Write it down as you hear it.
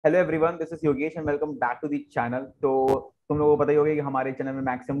Hello everyone, this is Yogesh and welcome back to the channel. तो तुम लोगों को पता ही होगा कि हमारे चैनल में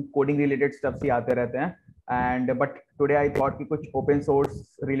मैक्सिमम कोडिंग रिलेटेड स्टफ्स ही आते रहते हैं and but today I thought कि कुछ ओपन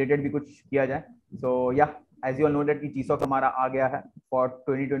सोर्स रिलेटेड भी कुछ किया जाए। सो या as you all know that कि GSoC हमारा आ गया है for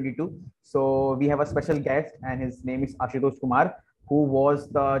 2022। So we have a special guest and his name is Ashutosh Kumar who was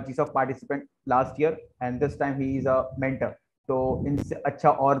the GSoC participant last year and this time he is a mentor। तो इनसे अच्छा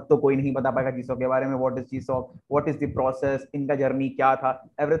और तो कोई नहीं बता पाएगा GSoC के बारे में। What is GSoC, what is the process, इनका जर्नी क्या था,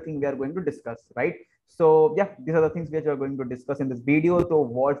 everything we are going to discuss, right? So yeah, these are the things which we are going to discuss in this video. So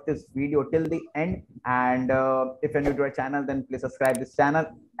watch this video till the end, and if you're new to our channel, then please subscribe this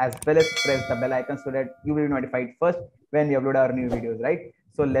channel as well as press the bell icon so that you will be notified first when we upload our new videos, right?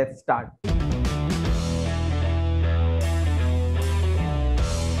 So let's start.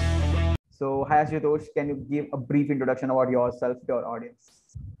 So hi Ashutosh, can you give a brief introduction about yourself to our audience?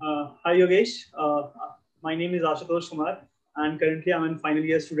 Hi Yogesh, my name is Ashutosh Kumar and currently I'm a final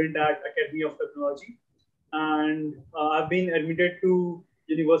year student at Academy of Technology, and I've been admitted to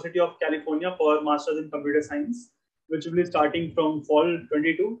University of California for Masters in Computer Science, which will be starting from fall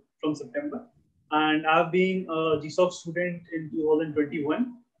 22 from September. And I've been a GSoC student in 2021,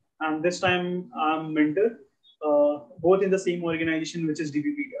 and this time I'm mentor both in the same organization, which is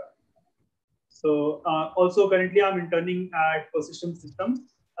DBpedia. So also currently I'm interning at Persistent Systems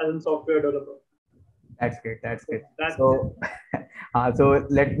as a software developer. That's great. That's great. So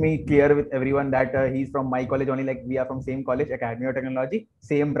let me clear with everyone that he's from my college only. Like we are from same college, Academy of Technology,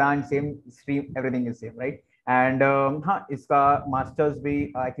 same branch, same stream, everything is same, right? And हाँ, इसका masters भी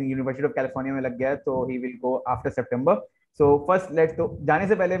I think University of California में लग गया, so he will go after September. So first let's तो जाने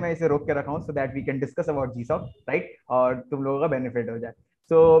से पहले मैं इसे रोक के रखा हूँ so that we can discuss about GSoC, right? और तुम लोगों का benefit हो जाए.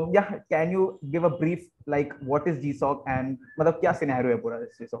 So yeah, can you give a brief like what is GSoC and मतलब क्या scenario है पूरा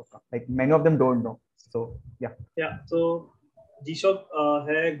इस GSoC का? Like many of them don't know. So yeah. So GSoC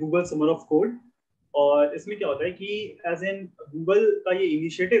है Google Summer of Code, और इसमें क्या होता है कि as in Google का ये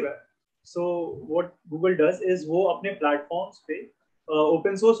इनिशिएटिव है. So what Google does is वो अपने प्लेटफॉर्म्स पे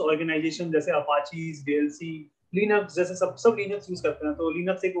ओपन सोर्स ऑर्गेनाइजेशन जैसे Apache, DLC, Linux जैसे सब Linux यूज करते हैं. तो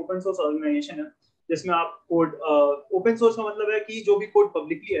Linux एक ओपन सोर्स ऑर्गेनाइजेशन है जिसमें आप कोड, ओपन सोर्स का मतलब है कि जो भी कोड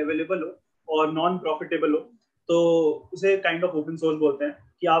पब्लिकली अवेलेबल हो और नॉन प्रॉफिटेबल हो तो उसे काइंड ऑफ ओपन सोर्स बोलते हैं,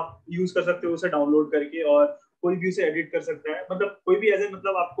 कि आप यूज कर सकते हो उसे डाउनलोड करके और कोई भी उसे एडिट कर सकता है. मतलब कोई भी एज ए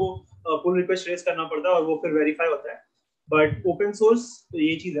मतलब आपको पुल रिक्वेस्ट रेज करना पड़ता है और वो फिर वेरीफाई होता है. बट ओपन सोर्स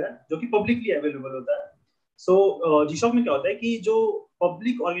ये चीज है जो कि पब्लिकली अवेलेबल होता है. सो GSoC में क्या होता है कि जो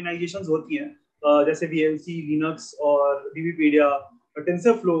पब्लिक ऑर्गेनाइजेशंस होती हैं जैसे VLC, लिनक्स और डीबीपीडिया,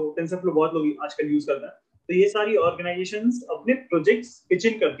 टेंसरफ्लो बहुत लोग आजकल यूज करते हैं. तो ये सारी ऑर्गेनाइजेशंस अपने प्रोजेक्ट्स पिच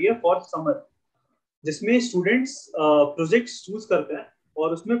इन करती है फॉर समर, जिसमें स्टूडेंट्स प्रोजेक्ट्स चूज करते हैं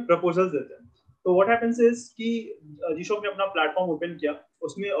और उसमें प्रपोजल्स देते हैं. तो व्हाट हैपेंस इज कि GSoC ने अपना प्लेटफॉर्म ओपन किया,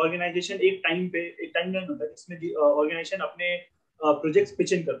 उसमें ऑर्गेनाइजेशन एक टाइम लाइन होता है जिसमें ऑर्गेनाइजेशन अपने प्रोजेक्ट्स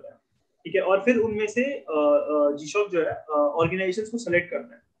पिच इन करता है, ठीक है. और फिर उनमें से GSoC जो है ऑर्गेनाइजेशंस को सेलेक्ट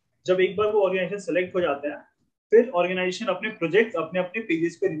करता है. जब एक बार वो ऑर्गेनाइजेशन सेलेक्ट हो जाते हैं फिर ऑर्गेनाइजेशन अपने प्रोजेक्ट अपने अपने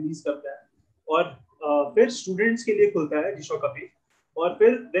पेजेस पे रिलीज करता है और फिर स्टूडेंट्स के लिए खुलता है GSoC का पेज, और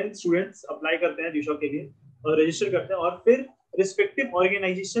फिर देन स्टूडेंट्स अप्लाई करते हैं GSoC के लिए और रजिस्टर करते हैं और फिर रिस्पेक्टिव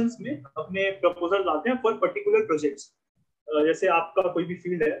ऑर्गेनाइजेशंस में अपने प्रपोजल लाते हैं फॉर पर्टिकुलर प्रोजेक्ट्स. जैसे आपका कोई भी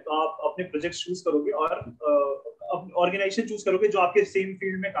फील्ड है तो आप अपने प्रोजेक्ट चूज करोगे और ऑर्गेनाइजेशन चूज करोगे जो आपके सेम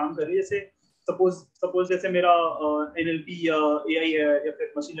फील्ड में काम कर रही है. जैसे सपोज जैसे मेरा NLP या AI है या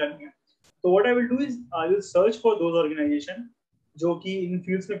फिर मशीन लर्निंग है, तो what I will do is I will search for those organisation जो कि इन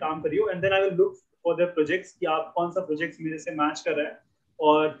फील्ड्स में काम कर रही हो, and then I will look for their projects कि आप कौन सा प्रोजेक्ट्स मेरे से मैच कर रहा है,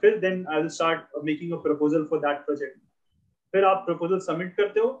 और फिर then I will start making a proposal for that project. फिर आप प्रपोजल सबमिट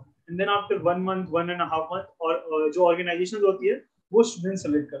करते हो and then after 1 month 1.5 month और जो ऑर्गेनाइजेशन होती है वो स्टूडेंट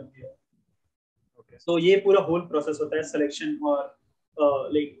सेलेक्ट करती है. तो ये पूरा होल प्रोसेस होता है सिलेक्शन और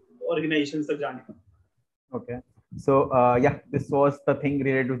लाइक ऑर्गेनाइजेशन तक जाने का. Okay. So yeah, this was the thing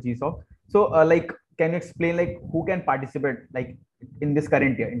related to GSoC. So like can you explain like who can participate like in this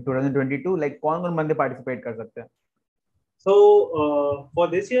current year in 2022, like कौन बंदे participate कर सकते हैं? So for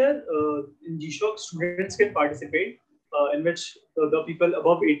this year in GSoC students can participate in which the people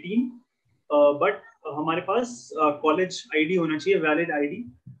above 18 but हमारे पास college ID होना चाहिए, valid ID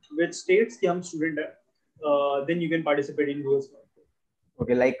which states कि हम student है, then you can participate in those.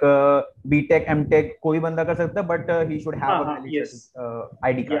 Okay, like BTech, MTech कोई बंदा कर सकता है, but he should have a valid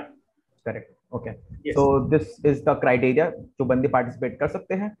ID card. Yeah. Correct. Okay. Yes. So this is the criteria जो बंदे participate कर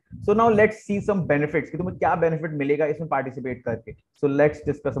सकते हैं. So now let's see some benefits कि तुम्हें क्या benefit मिलेगा इसमें participate करके. So let's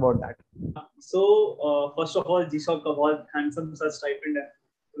discuss about that. So first of all, GSoC का बहुत handsome सा stipend है,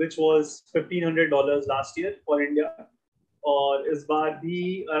 which was $1,500 last year for India. और इस बार भी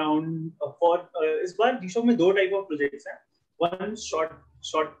अराउंड इस बार GSoC में 2 टाइप ऑफ प्रोजेक्ट्स हैं, वन शॉर्ट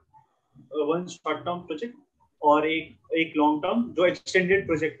टर्म प्रोजेक्ट और एक लॉन्ग टर्म जो एक्सटेंडेड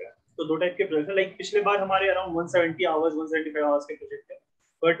प्रोजेक्ट है। तो 2 टाइप के प्रोजेक्ट हैं। लाइक पिछले बार हमारे अराउंड 170 आवर्स 175 आवर्स के प्रोजेक्ट थे,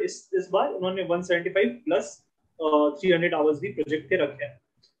 बट इस बार उन्होंने 175 प्लस 300 आवर्स भी प्रोजेक्ट के रखे हैं।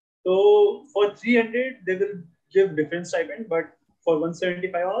 तो for 300 they will give different stipend, but for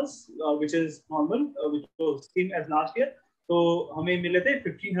 175 hours which is normal, which was same as last year, तो हमें मिले थे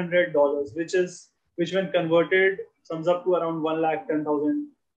 $1,500, which when converted sums up to around 1,10,000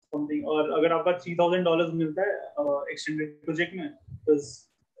 something. और अगर आपका $3,000 मिलता है extended project में, तो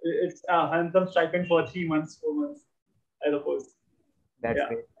it's a handsome stipend for 3 months 4 months I suppose. That's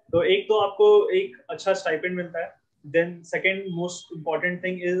great. तो एक तो आपको एक अच्छा स्टाइपेंड मिलता है, then second most important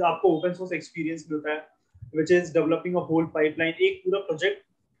thing is आपको ओपन सोर्स एक्सपीरियंस मिलता है, which is developing a whole pipeline, एक पूरा project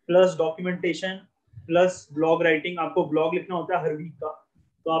plus documentation plus blog writing. आपको ब्लॉग लिखना होता है हर वीक का,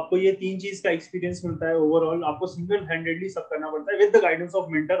 तो आपको ये 3 चीज का एक्सपीरियंस मिलता है। ओवरऑल आपको सिंगल हैंडेडली सब करना पड़ता है with the guidance of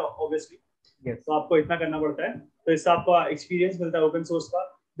mentor obviously. तो आपको इतना करना पड़ता है, तो इससे आपको एक्सपीरियंस मिलता है ओपन सोर्स का।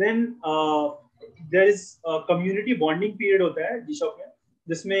 Then there is community bonding period होता है GSoC में,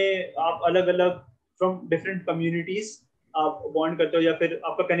 जिसमें आप अलग अलग फ्रॉम डिफरेंट कम्युनिटीज आप बॉन्ड करते हो, या फिर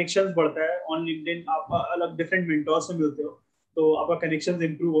आपका कनेक्शंस बढ़ता है ऑन लिंक्डइन, आप अलग डिफरेंट मेंटर्स से मिलते हो, तो आपका कनेक्शंस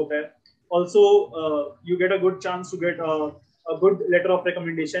इंप्रूव होता है। Also you get a good chance to get a good letter of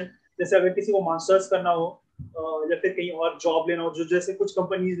recommendation. जैसे अगर किसी को मास्टर्स करना हो या फिर कहीं और जॉब लेना हो, जो जैसे कुछ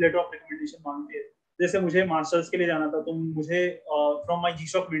कंपनीज लेटर ऑफ रिकमेंडेशन मांगती है, जैसे मुझे मास्टर्स के लिए जाना था, तो मुझे from my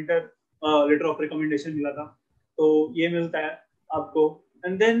GSoC mentor letter of recommendation मिला था, तो ये मिलता है आपको।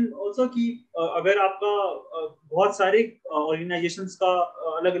 एंड देन ऑल्सो कि अगर आपका बहुत सारे ऑर्गेनाइजेशंस का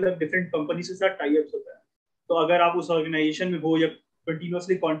अलग अलग डिफरेंट कंपनीज के साथ टाई अप्स होता है, तो अगर आप उस ऑर्गेनाइजेशन में हो या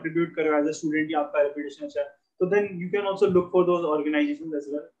कंटिन्यूअसली कंट्रीब्यूट कर रहे हो एज अ स्टूडेंट या आपका रेपुटेशन अच्छा है, तो then you can also look for those organisations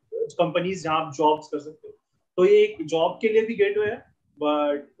as well, companies जहां आप जॉब्स कर सकते हो। तो ये एक जॉब के लिए भी गेटवे है,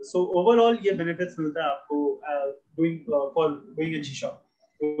 बट सो ओवरऑल ये बेनिफिट्स मिलता है आपको doing for doing a GSoC।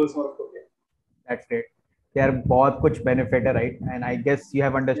 That's great. यार बहुत कुछ बेनिफिट है, right? And I guess you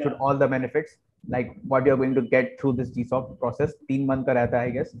have understood all the benefits, like what you are going to get through this GSoC process. 3 month का रहता है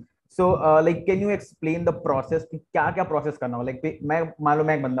I guess. So like can you explain the process कि क्या क्या process करना हो? Like मैं मान लो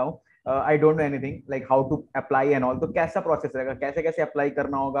मैं एक बंदा हूँ, I don't know anything like how to apply and all, तो कैसा प्रोसेस रहेगा, कैसे कैसे अप्लाई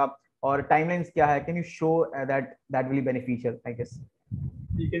करना होगा और टाइमलाइंस क्या है? Can you show that will be beneficial I guess.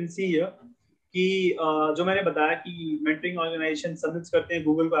 You can see here कि जो मैंने बताया कि मेंटरिंग ऑर्गेनाइजेशन सबमिट करते हैं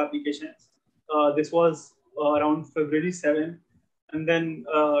गूगल को application. This was around February 7 and then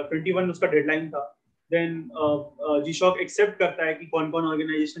 21 उसका डेडलाइन था। देन GSoC एक्सेप्ट करता है कि कौन कौन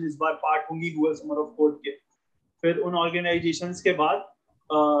ऑर्गेनाइजेशन इस बार पार्ट होंगी गूगल समर ऑफ कोड के। फिर उन ऑर्गेनाइजेशंस के बाद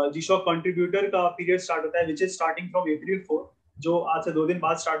GSoC कंट्रीब्यूटर का पीरियड स्टार्ट होता है, which is starting from April 4, जो आज से 2 दिन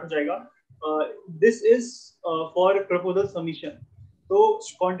बाद स्टार्ट हो जाएगा। This is for proposal submission. तो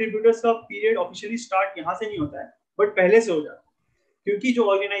कंट्रीब्यूटर्स का पीरियड ऑफिशियली स्टार्ट यहाँ से नहीं होता है, बट पहले से हो जाता है, क्योंकि जो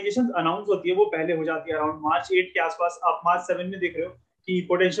ऑर्गेनाइजेशन अनाउंस होती है वो पहले हो जाती है अराउंड March 8 के आसपास। आप March 7 में देख रहे हो कि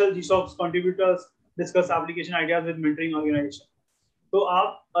potential GSoC contributors discuss application ideas with mentoring organisation. तो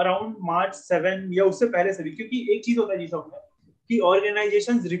आप अराउंड March 7 या उससे पहले से भी, क्योंकि एक चीज होता है GSoC में कि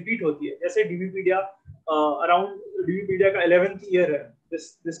ऑर्गेनाइजेशंस रिपीट होती है। जैसे डीबीपीडिया अराउंड डीबीपीडिया का 11th ईयर है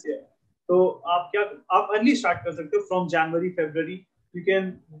दिस ईयर, तो आप अर्ली स्टार्ट कर सकते हो from January February। You can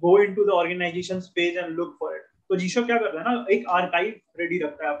go into the organisations page and look for it. तो GSoC क्या करता है ना, एक आर्काइव रेडी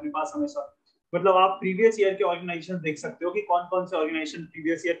रखता है अपने पास हमेशा। मतलब आप प्रीवियस ईयर के ऑर्गेनाइजेशन देख सकते हो कि कौन कौन से ऑर्गेनाइजेशन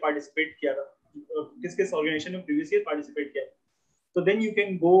प्रीवियस ईयर पार्टिसिपेट किया था, किस किस ऑर्गेनाइजेशन ने प्रीवियस ईयर पार्टिसिपेट किया। So then you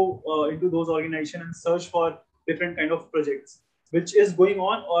can go into those organizations and search for different kind of projects which is going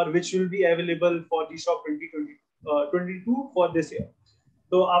on or which will be available for GSoC 2022 for this year.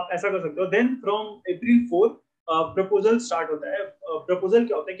 तो आप ऐसा कर सकते हो। Then from April 4 proposal start होता है। proposal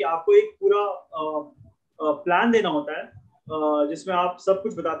क्या होता है कि आपको एक पूरा प्लान देना होता है, जिसमें आप सब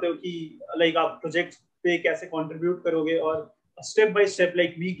कुछ बताते हो कि लाइक आप प्रोजेक्ट पे कैसे कंट्रीब्यूट करोगे, और step by step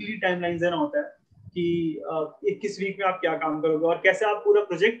like weekly timeline देना होता है कि 21 वीक में आप क्या काम करोगे और कैसे आप पूरा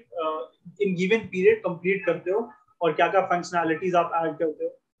project in given period complete करते हो, और क्या क्या फंक्शनैलिटीज आप ऐड करते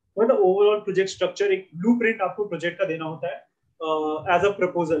हो। मतलब ओवरऑल प्रोजेक्ट स्ट्रक्चर, एक ब्लूप्रिंट आपको प्रोजेक्ट का देना होता है एज अ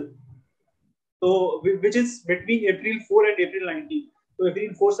प्रपोजल। तो which is between April 4 and April 19। तो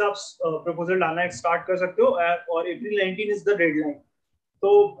April 4 से आप प्रपोजल डालना स्टार्ट कर सकते हो, और April 19 इज द डेडलाइन।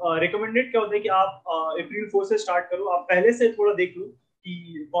 तो रिकमेंडेड क्या होता है कि आप April 4 से स्टार्ट करो। आप पहले से थोड़ा देख लो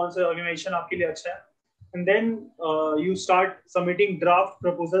कि कौन सा ऑर्गेनाइजेशन आपके लिए अच्छा है, and then you start submitting draft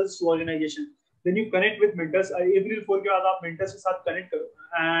proposals to organisation. Then you connect with mentors. April 4 के बाद आप मेंटर्स के साथ कनेक्ट करो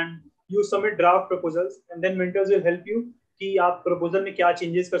and you submit draft proposals, and then mentors will help you कि आप प्रपोजल में क्या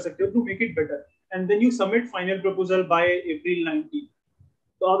चेंजेस कर सकते हो to make it better, and then you submit final proposal by April 19।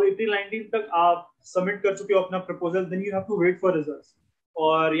 तो अब अप्रैल 19 तक आप सबमिट कर चुके हो अपना proposal, then you have to wait for results.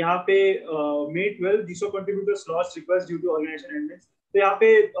 और यहाँ पे May 12 GSoC contributor slots request due to organisation एंडेंस। तो यहाँ पे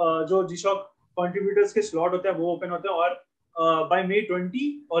जो GSoC कंट्रीब्यूटर्स के स्लॉट होते हैं वो ओपन होते हैं, और बाय May 20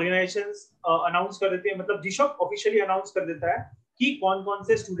 ऑर्गेनाइजेशंस अनाउंस कर देते हैं, मतलब GSoC ऑफिशियली अनाउंस कर देता है कि कौन कौन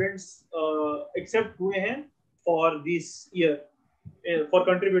से स्टूडेंट्स एक्सेप्ट हुए हैं for this year for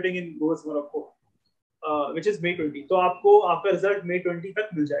contributing in Google summer of code, which is May 20। तो आपको आपका रिजल्ट May 20 तक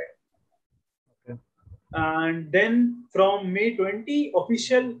मिल जाएगा। And then from May 20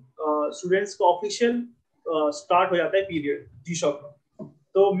 official students का ऑफिशियल स्टार्ट हो जाता है पीरियड GSoC में।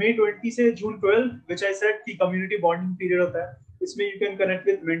 तो May 20 से June 12 which I said कि कम्युनिटी बॉन्डिंग पीरियड होता है। इसमें you can connect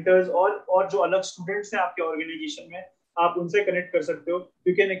with mentors और जो अलग स्टूडेंट्स हैं आपके ऑर्गेनाइजेशन में, आप उनसे कनेक्ट कर सकते हो।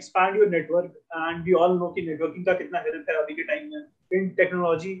 You can expand your network, and we all know कि नेटवर्किंग का कितना हेल्प है अभी के टाइम में इन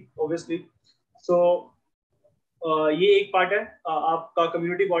टेक्नोलॉजी ऑब्वियसली। सो ये एक पार्ट है। आपका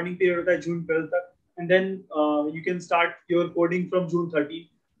कम्युनिटी बॉन्डिंग पीरियड होता है June 12 तक, and then you can start your coding from June 30।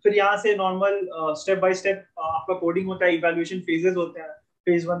 फिर यहाँ से नॉर्मल स्टेप बाय स्टेप आपका कोडिंग होता है, इवैल्यूएशन फेजेस होते हैं,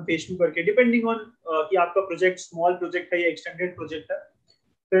 फेज 1 फेज 2 करके, डिपेंडिंग ऑन कि आपका प्रोजेक्ट स्मॉल प्रोजेक्ट है या एक्सटेंडेड प्रोजेक्ट है।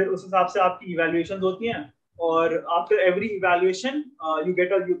 फिर उस हिसाब से आपकी इवैल्यूएशन होती हैं, और after every evaluation you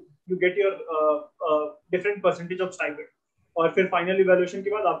get your different percentage of stipend. और फिर फाइनल इवैल्यूएशन के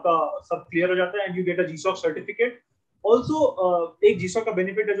बाद आपका सब क्लियर हो जाता है, and you get a GSoC certificate. Also एक GSoC का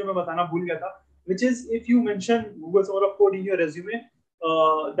बेनिफिट है जो मैं बताना भूल गया था, which is if you mention Google Summer of Code in your resume,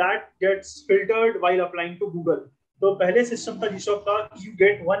 that gets filtered while applying to Google। तो पहले सिस्टम था GSoC का you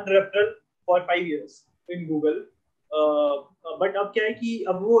get one referral for 5 years in Google, but अब क्या है कि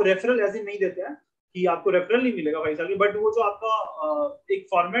अब वो रेफरल ऐसे नहीं देते हैं कि आपको रेफरल नहीं मिलेगा 5 साल की, बट वो जो आपका एक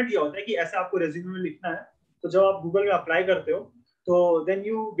फॉर्मेट दिया होता है कि ऐसे आपको रेज्यूमे में लिखना है, तो जब आप गूगल में अप्लाई करते हो तो then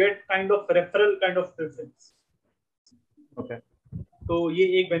you get kind of referral kind of preference. Okay, तो ये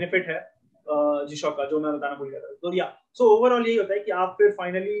एक बेनिफिट है GSoC का जो मैं बताना भूल गया था। तो या सो ओवरऑल यही होता है कि आप फिर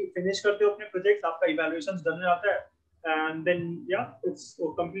फाइनली फिनिश करते हो अपने प्रोजेक्ट, आपका इवैल्यूएशंस डन हो जाता है, एंड देन या it's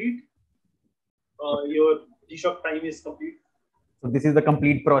complete, your GSoC time is complete. So this is the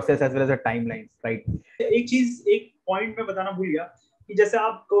complete process as well as the timelines, right? एक पॉइंट में बताना भूल गया कि जैसे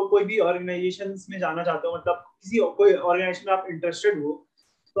आप कोई भी ऑर्गेनाइजेशंस में जाना चाहते हो, मतलब कोई ऑर्गेनाइजेशन में आप इंटरेस्टेड हो,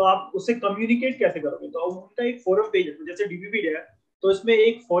 तो आप उससे कम्युनिकेट कैसे करोगे? तो उनका एक फोरम पेज है, जैसे डीबीपीडिया है, तो इसमें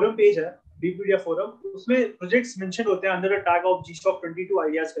एक फोरम पेज है डीबीपीडिया फोरम, उसमें प्रोजेक्ट्स मेंशन होते हैं under the tag of GSoC 22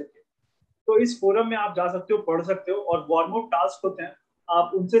 ideas करके। तो इस फोरम में आप जा सकते हो, पढ़ सकते हो, और वार्म अप टास्क होते हैं,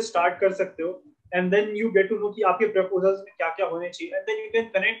 आप उनसे स्टार्ट कर सकते हो, and then you get to know कि आपके प्रपोजल्स में क्या क्या होने चाहिए, and then you can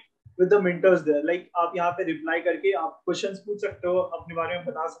connect with the mentors there. Like आप यहाँ पे रिप्लाई करके आप क्वेश्चंस पूछ सकते हो, अपने बारे में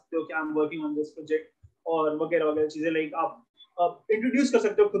बता सकते हो कि I am working on this project, और वगैरह वगैरह चीजें, लाइक आप इंट्रोड्यूस कर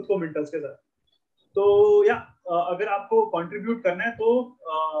सकते हो खुद को मेंटर्स के साथ। तो या अगर आपको कंट्रीब्यूट करना है तो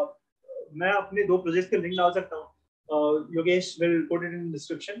मैं अपने 2 प्रोजेक्ट्स के लिंक डाल सकता हूँ, Yogesh will put it in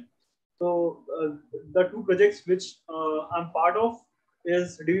description. तो the 2 projects which I'm part of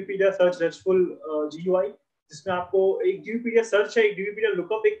is DBpedia Search RESTful GUI, जिसमें आपको एक DBpedia Search है, एक DBpedia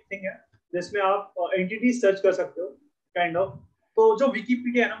Lookup एक थिंग है, जिसमें आप एंटिटी सर्च कर सकते हो काइंड ऑफ। तो जो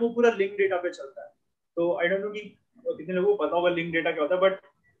विकीपीडिया है ना, वो पूरा लिंक डेटा पे चलता है। तो आई डोंट नो कि कितने लोगों को पता होगा लिंक डेटा क्या होता है, बट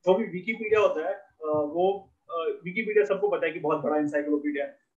जो भी विकीपीडिया होता है वो विकीपीडिया सबको पता है कि बहुत बड़ा इंसाइक्लोपीडिया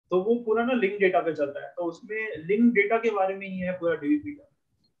है, तो वो पूरा ना लिंक डेटा पे चलता है। तो उसमें लिंक डेटा के बारे में ही है पूरा DBpedia।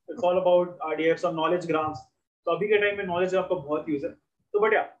 It's all about RDFs और knowledge graphs। तो अभी के टाइम में knowledge graph का बहुत यूज है। तो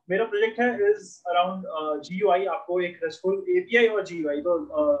बट या मेरा प्रोजेक्ट है is around GUI, आपको एक RESTful API और GUI। तो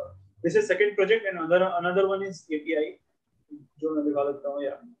this is second project and another one is API जो मैं दिखा देता हूँ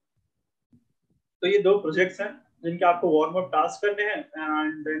यार। तो ये 2 प्रोजेक्ट्स हैं जिनके आपको वार्म अप टास्क करने हैं,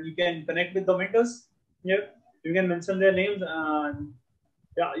 and then you can connect with the mentors here, you can mention their names, and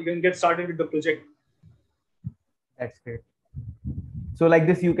yeah, you can get started with the project. That's great. So like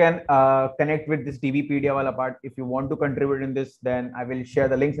this, you can connect with this DBpedia wala part. If you want to contribute in this, then I will share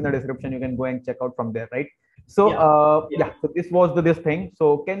the links in the description. You can go and check out from there, right? So yeah. So this was this thing. So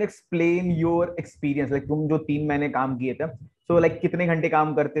can you explain your experience? Like तुम जो 3 महीने काम किए थे, so like कितने घंटे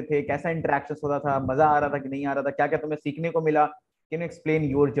काम करते थे, कैसा interactions होता था, मजा आ रहा था कि नहीं आ रहा था, क्या क्या तुम्हें सीखने को मिला? Can you explain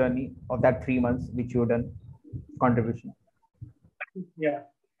your journey of that 3 months which you done contribution? Yeah,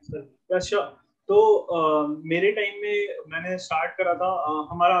 sure. तो मेरे टाइम में मैंने स्टार्ट करा था,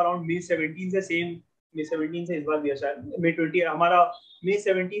 हमारा अराउंड May 17 से सेम, May 17 से इस बार दिया शायद May 20, हमारा May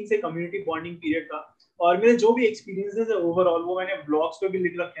 17 से कम्युनिटी बॉन्डिंग पीरियड था। और मेरे जो भी एक्सपीरियंसेस है ओवरऑल वो मैंने ब्लॉग्स पे भी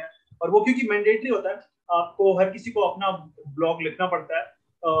लिख रखे हैं, और वो क्योंकि मैंडेटरी होता है, आपको हर किसी को अपना ब्लॉग लिखना पड़ता है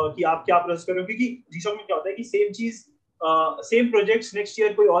कि आप क्या प्रोसेस कर रहे हो, क्योंकि GSoC में क्या होता है कि सेम चीज सेम प्रोजेक्ट्स नेक्स्ट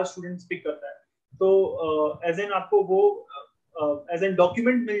ईयर कोई और स्टूडेंट्स पिक करता है, तो एज एन आपको वो एज एन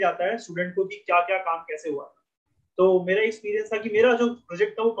डॉक्यूमेंट मिल जाता है स्टूडेंट को कि क्या क्या काम कैसे हुआ। तो मेरा एक्सपीरियंस था कि मेरा जो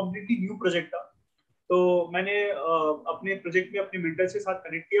प्रोजेक्ट था वो कम्प्लीटली न्यू प्रोजेक्ट था, तो मैंने अपने प्रोजेक्ट में अपने मेंटर्स के साथ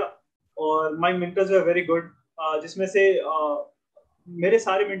कनेक्ट किया और my mentors were very good, जिसमें से मेरे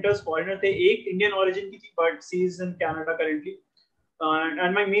सारे मेंटर्स फॉरेनर थे, एक इंडियन ओरिजिन की थी but she is in Canada currently,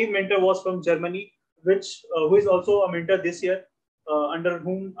 and my main mentor was from Germany, which who is also a mentor this year, under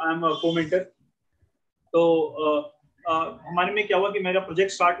whom I am a co-mentor. तो हमारे में क्या हुआ कि मेरा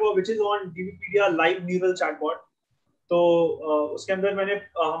प्रोजेक्ट स्टार्ट हुआ which is on डीवीपीडिया live neural chatbot. तो उसके अंदर मैंने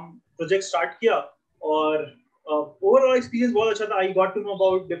हम प्रोजेक्ट स्टार्ट किया और ओवरऑल एक्सपीरियंस बहुत अच्छा था। I got to know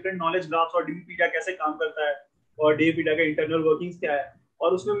about different knowledge graphs और डीवीपीडिया कैसे काम करता है और डीवीपीडिया का इंटरनल वर्किंग्स क्या है,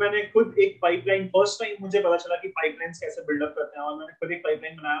 और उसमें मैंने खुद एक पाइपलाइन, फर्स्ट टाइम मुझे पता चला कि पाइपलाइन्स कैसे बिल्डअप करते हैं, और मैंने खुद एक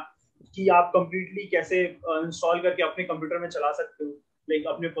पाइपलाइन बनाया कि आप कंप्लीटली कैसे इंस्टॉल करके अपने कंप्यूटर में चला सकते हो, लाइक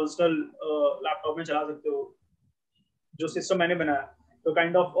अपने पर्सनल लैपटॉप में चला सकते हो, जो सिस्टम मैंने बनाया। तो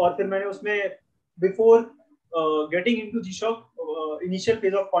काइंड ऑफ, और फिर मैंने उसमें before getting into GSoC initial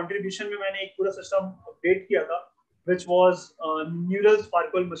phase of contribution में मैंने एक पूरा सिस्टम अपडेट किया था which was neural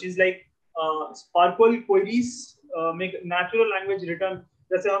sparkle machines, like sparkle queries make natural language return.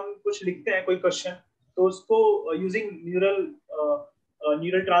 जैसे हम कुछ लिखते हैं कोई क्वेश्चन, तो उसको using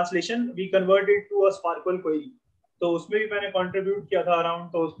neural translation we converted to a sparkle query. तो उसमें भी मैंने कंट्रीब्यूट किया था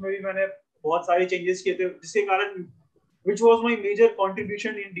अराउंड, तो उसमें भी मैंने बहुत सारे चेंजेस किए थे, जिसके कारण which was my major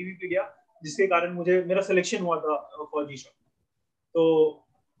contribution in DVpedia, जिसके कारण मुझे मेरा सिलेक्शन हुआ था फॉर GSoC। तो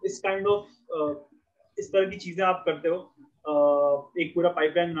इस काइंड ऑफ इस तरह की चीजें आप करते हो, एक पूरा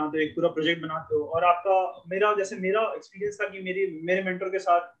पाइपलाइन बनाते हो, एक पूरा प्रोजेक्ट बनाते हो, और आपका मेरा एक्सपीरियंस था कि मेरे मेंटर के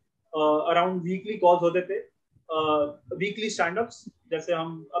साथ अराउंड वीकली कॉल्स होते थे, वीकली स्टैंड-अप्स, जैसे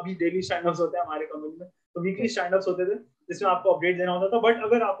हम अभी डेली स्टैंड-अप्स होते हैं हमारे कंपनी में, तो वीकली स्टैंड-अप्स होते थे जिसमें आपको अपडेट देना होता था। बट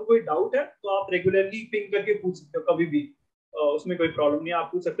अगर आपको कोई डाउट है तो आप रेगुलरली पिंग करके पूछ सकते हो कभी भी, उसमें कोई प्रॉब्लम नहीं है, आप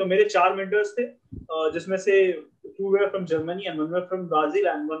पूछ सकते हो। मेरे 4 मेंटर्स थे, जिसमें से 2 were from Germany and 1 were from Brazil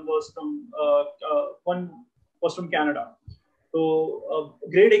and one was from Canada। तो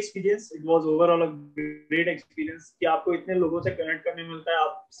great experience, it was overall a great experience कि आपको इतने लोगों से कनेक्ट करने मिलता है,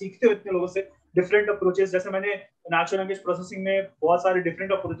 आप सीखते हो इतने लोगों से डिफरेंट अप्रोचेस। जैसे मैंने नेचुरल लैंग्वेज प्रोसेसिंग में बहुत सारे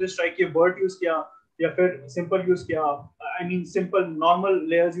डिफरेंट अप्रोचेस ट्राई किए, वर्ड यूज किया या फिर सिंपल यूज किया, I mean simple normal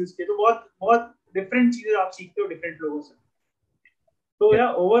layers use किए, तो बहुत बहुत डिफरेंट चीजें आप सीखते हो डिफरेंट लोगों से। तो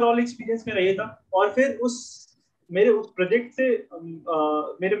यार ओवरऑल एक्सपीरियंस मेरा ये था। और फिर मेरे उस प्रोजेक्ट से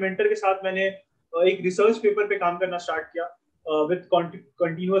मेरे मेंटर के साथ मैंने एक रिसर्च पेपर पे काम करना स्टार्ट किया with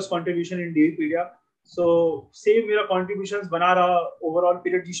continuous contribution in डीवीपीडिया। So same मेरा कंट्रीब्यूशंस बना रहा ओवरऑल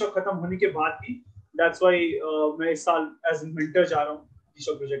पीरियड GSoC खत्म होने के बाद भी। दैट्स व्हाई मैं इस साल एज मेंटर जा रहा हूँ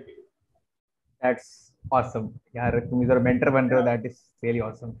GSoC प्रोजेक्ट के लिए। That's awesome यार, तुम इधर मेंटर बन रहे हो, that is really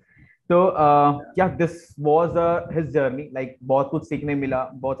awesome। तो क्या this was his journey, like बहुत कुछ सीखने मिला,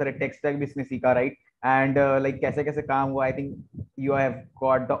 बहुत सारे टेक स्टैक भी इसने सीखा, राइट? एंड लाइक कैसे कैसे काम हुआ, I think you have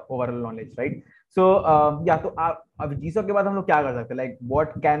got the overall knowledge, right? सो या तो आप अब GSoC के बाद हम लोग क्या कर सकते हैं, like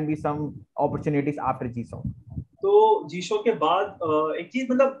what can be some opportunities after GSoC? तो GSoC के बाद एक चीज,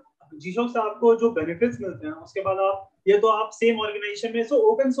 मतलब GSoC से आपको जो बेनिफिट्स मिलते हैं उसके बाद आप ये तो आप सेम ऑर्गेनाइजेशन में, सो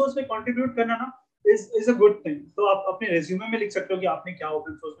ओपन सोर्स में कंट्रीब्यूट करना ना इज अ गुड थिंग। तो आप अपने रिज्यूमे में लिख सकते हो कि आपने क्या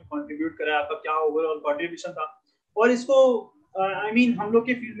ओपन सोर्स में कंट्रीब्यूट करा है, आपका क्या ओवरऑल कंट्रीब्यूशन था। और इसको आई मीन हम लोग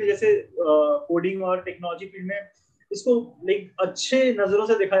के फील्ड में जैसे कोडिंग और टेक्नोलॉजी फील्ड में इसको लाइक अच्छे नजरों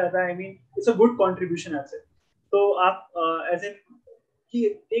से देखा जाता है। I mean it's a good contribution ऐसे। तो आप एज एन कि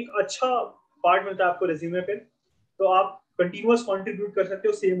एक अच्छा पार्ट मिलता है आपको रिज्यूमे पे, तो आप कंटिन्यूअस कंट्रीब्यूट कर सकते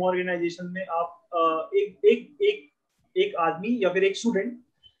हो सेम ऑर्गेनाइजेशन में। आप एक एक एक एक आदमी या फिर एक स्टूडेंट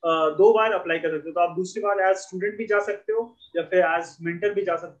 2 बार अप्लाई कर सकते हो, तो आप दूसरी बार एज स्टूडेंट भी जा सकते हो या फिर एज मेंटर भी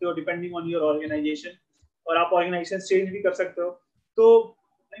जा सकते हो डिपेंडिंग ऑन योर ऑर्गेनाइजेशन, और आप ऑर्गेनाइजेशन चेंज भी कर सकते हो। तो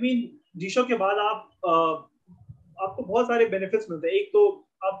आई मीन GSoC के बाद आपको बहुत सारे बेनिफिट्स मिलते हैं। एक तो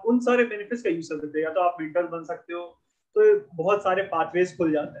आप उन सारे बेनिफिट्स का यूज कर सकते हो, या तो आप मेंटर बन सकते हो, तो बहुत सारे पाथवेज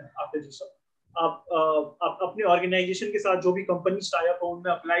खुल जाते हैं आफ्टर GSoC। आप अपने ऑर्गेनाइजेशन के साथ जो भी कंपनी टाई अप हो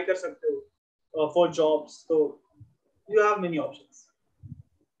उनमें अप्लाई कर सकते हो फॉर जॉब्स, तो you have many options.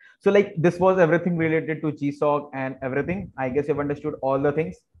 So like this was everything related to GSoC and everything. I guess you've understood all the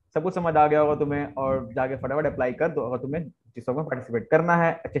things. सब कुछ समझ आ गया होगा तुम्हें, और जाके फटाफट अप्लाई कर दो। अगर तुम्हें GSoC में पार्टिसिपेट करना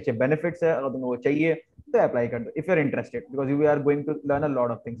है, अच्छे अच्छे बेनिफिट्स है, अगर तुम्हें वो चाहिए तो अप्लाई कर दो if you are interested, because you are going to learn a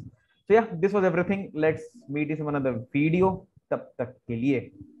lot of things. सो या this was everything, let's meet in another video. तब तक के लिए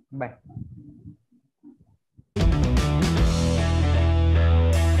बाय।